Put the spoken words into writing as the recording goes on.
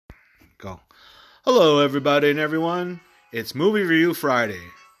Go. Hello, everybody and everyone. It's Movie Review Friday.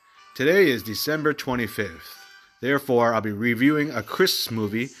 Today is December 25th. Therefore, I'll be reviewing a Christmas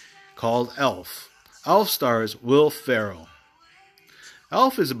movie called Elf. Elf stars Will Ferrell.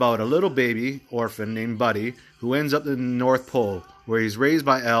 Elf is about a little baby orphan named Buddy who ends up in the North Pole, where he's raised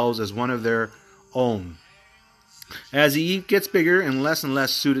by elves as one of their own. As he gets bigger and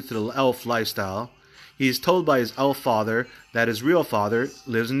less suited to the elf lifestyle, he is told by his elf father that his real father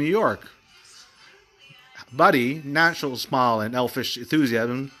lives in New York. Buddy, natural smile and elfish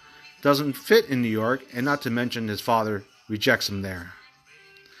enthusiasm, doesn't fit in New York, and not to mention his father rejects him there.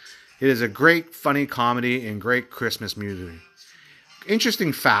 It is a great, funny comedy and great Christmas movie.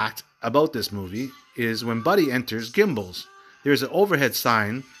 Interesting fact about this movie is when Buddy enters Gimbel's, there's an overhead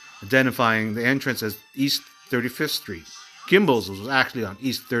sign identifying the entrance as East 35th Street. Gimbel's was actually on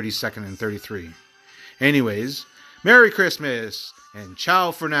East 32nd and 33. Anyways, Merry Christmas and ciao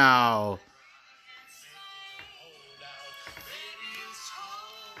for now.